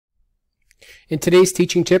In today's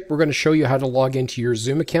teaching tip, we're going to show you how to log into your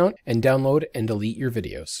Zoom account and download and delete your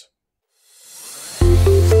videos.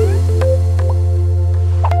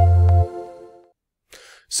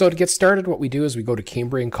 So to get started, what we do is we go to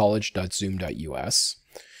cambriancollege.zoom.us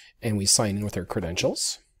and we sign in with our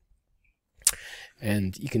credentials.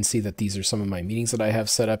 And you can see that these are some of my meetings that I have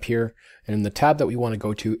set up here. And the tab that we want to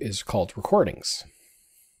go to is called Recordings.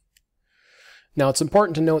 Now, it's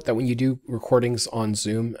important to note that when you do recordings on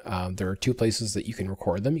Zoom, there are two places that you can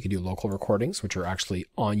record them. You can do local recordings, which are actually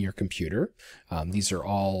on your computer. These are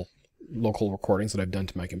all local recordings that I've done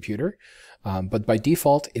to my computer. But by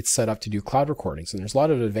default, it's set up to do cloud recordings. And there's a lot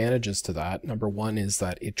of advantages to that. Number one is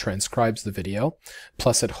that it transcribes the video,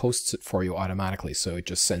 plus it hosts it for you automatically. So it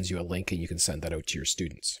just sends you a link and you can send that out to your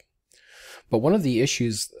students. But one of the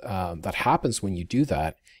issues that happens when you do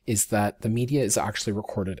that is that the media is actually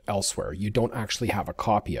recorded elsewhere. You don't actually have a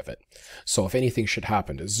copy of it. So if anything should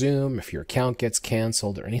happen to Zoom, if your account gets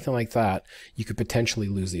canceled or anything like that, you could potentially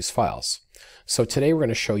lose these files. So today we're going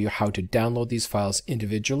to show you how to download these files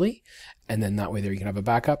individually, and then that way there you can have a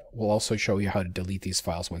backup. We'll also show you how to delete these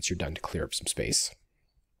files once you're done to clear up some space.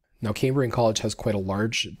 Now, Cambrian College has quite a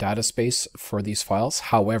large data space for these files.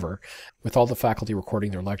 However, with all the faculty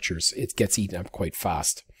recording their lectures, it gets eaten up quite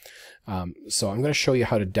fast. So I'm going to show you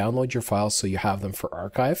how to download your files so you have them for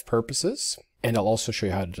archive purposes, and I'll also show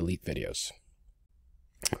you how to delete videos.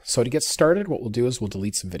 So to get started, what we'll do is we'll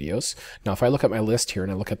delete some videos. Now, if I look at my list here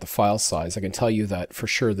and I look at the file size, I can tell you that for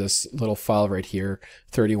sure this little file right here,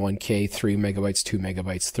 31K, 3 megabytes, 2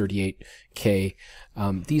 megabytes, 38K,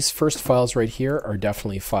 these first files right here are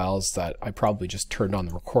definitely files that I probably just turned on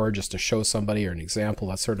the record just to show somebody or an example,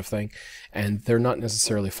 that sort of thing. And they're not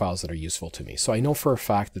necessarily files that are useful to me. So I know for a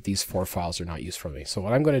fact that these 4 files are not useful for me. So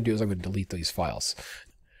what I'm going to do is I'm going to delete these files.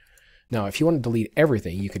 Now, if you want to delete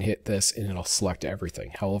everything, you can hit this and it'll select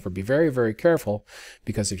everything. However, be very, very careful,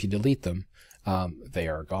 because if you delete them, they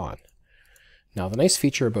are gone. Now, the nice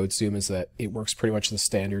feature about Zoom is that it works pretty much the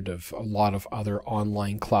standard of a lot of other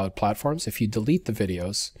online cloud platforms. If you delete the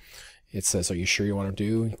videos, it says, are you sure you want to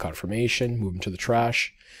do confirmation, move them to the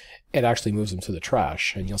trash? It actually moves them to the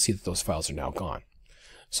trash, and you'll see that those files are now gone.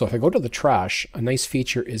 So if I go to the trash, a nice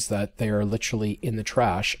feature is that they are literally in the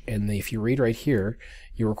trash, and if you read right here,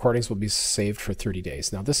 your recordings will be saved for 30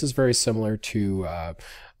 days. Now, this is very similar to a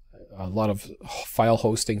lot of file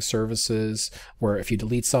hosting services where if you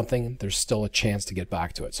delete something, there's still a chance to get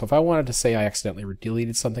back to it. So if I wanted to say I accidentally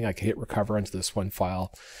deleted something, I could hit recover onto this one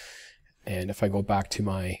file. And if I go back to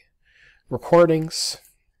my recordings,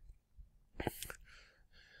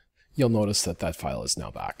 you'll notice that that file is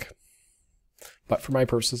now back. But for my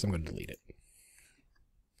purposes, I'm going to delete it.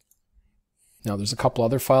 Now, there's a couple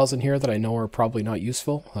other files in here that I know are probably not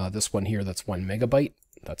useful. This one here, that's 1 megabyte.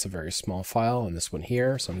 That's a very small file, and this one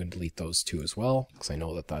here, so I'm going to delete those two as well, because I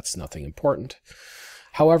know that that's nothing important.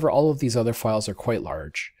 However, all of these other files are quite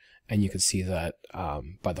large, and you can see that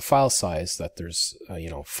by the file size that there's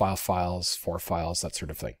 5 files, 4 files, that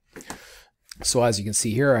sort of thing. So as you can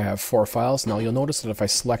see here, I have 4 files. Now you'll notice that if I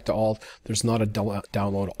select all, there's not a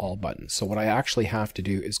download all button. So what I actually have to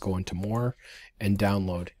do is go into more and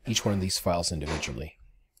download each one of these files individually.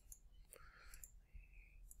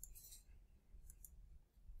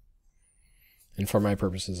 And for my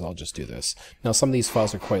purposes, I'll just do this. Now some of these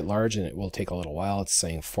files are quite large and it will take a little while. It's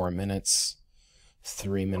saying 4 minutes.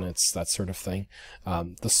 3 minutes, that sort of thing.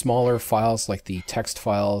 The smaller files like the text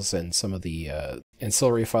files and some of the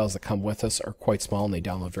ancillary files that come with us are quite small and they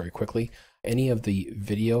download very quickly. Any of the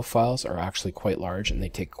video files are actually quite large and they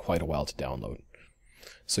take quite a while to download.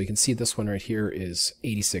 So you can see this one right here is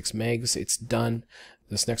 86 megs. It's done.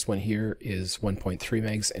 This next one here is 1.3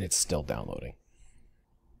 megs and it's still downloading.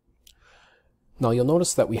 Now you'll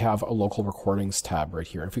notice that we have a local recordings tab right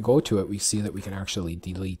here. If we go to it, we see that we can actually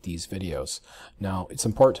delete these videos. Now it's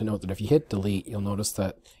important to note that if you hit delete, you'll notice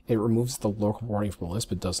that it removes the local recording from the list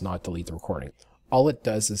but does not delete the recording. All it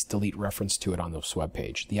does is delete reference to it on this web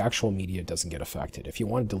page. The actual media doesn't get affected. If you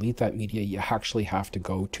want to delete that media, you actually have to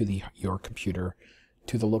go to your computer,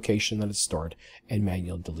 to the location that it's stored, and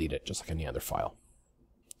manually delete it just like any other file.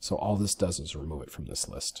 So all this does is remove it from this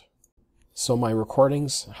list. So my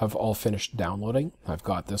recordings have all finished downloading. I've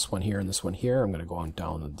got this one here and this one here. I'm going to go and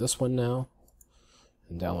download this one now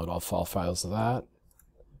and download all files of that,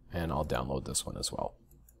 and I'll download this one as well.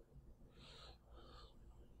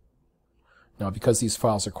 Now, because these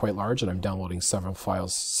files are quite large and I'm downloading several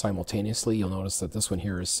files simultaneously, you'll notice that this one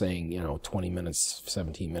here is saying, 20 minutes,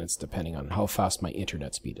 17 minutes, depending on how fast my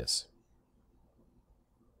internet speed is.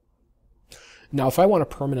 Now, if I want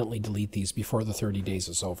to permanently delete these before the 30 days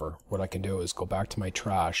is over, what I can do is go back to my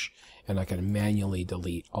trash and I can manually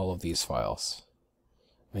delete all of these files.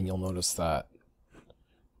 And you'll notice that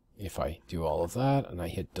if I do all of that and I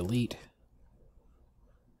hit delete,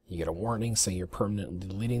 you get a warning saying you're permanently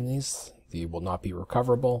deleting these. They will not be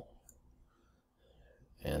recoverable.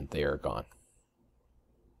 And they are gone.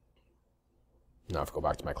 Now if I go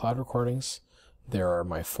back to my cloud recordings, there are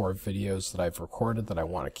my 4 videos that I've recorded that I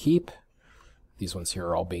want to keep. These ones here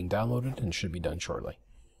are all being downloaded and should be done shortly.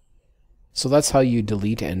 So that's how you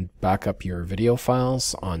delete and back up your video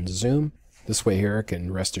files on Zoom. This way here I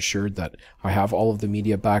can rest assured that I have all of the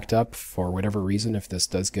media backed up. For whatever reason, if this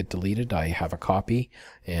does get deleted, I have a copy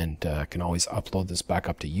and can always upload this back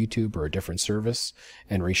up to YouTube or a different service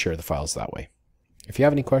and reshare the files that way. If you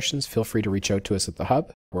have any questions, feel free to reach out to us at the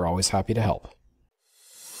Hub. We're always happy to help.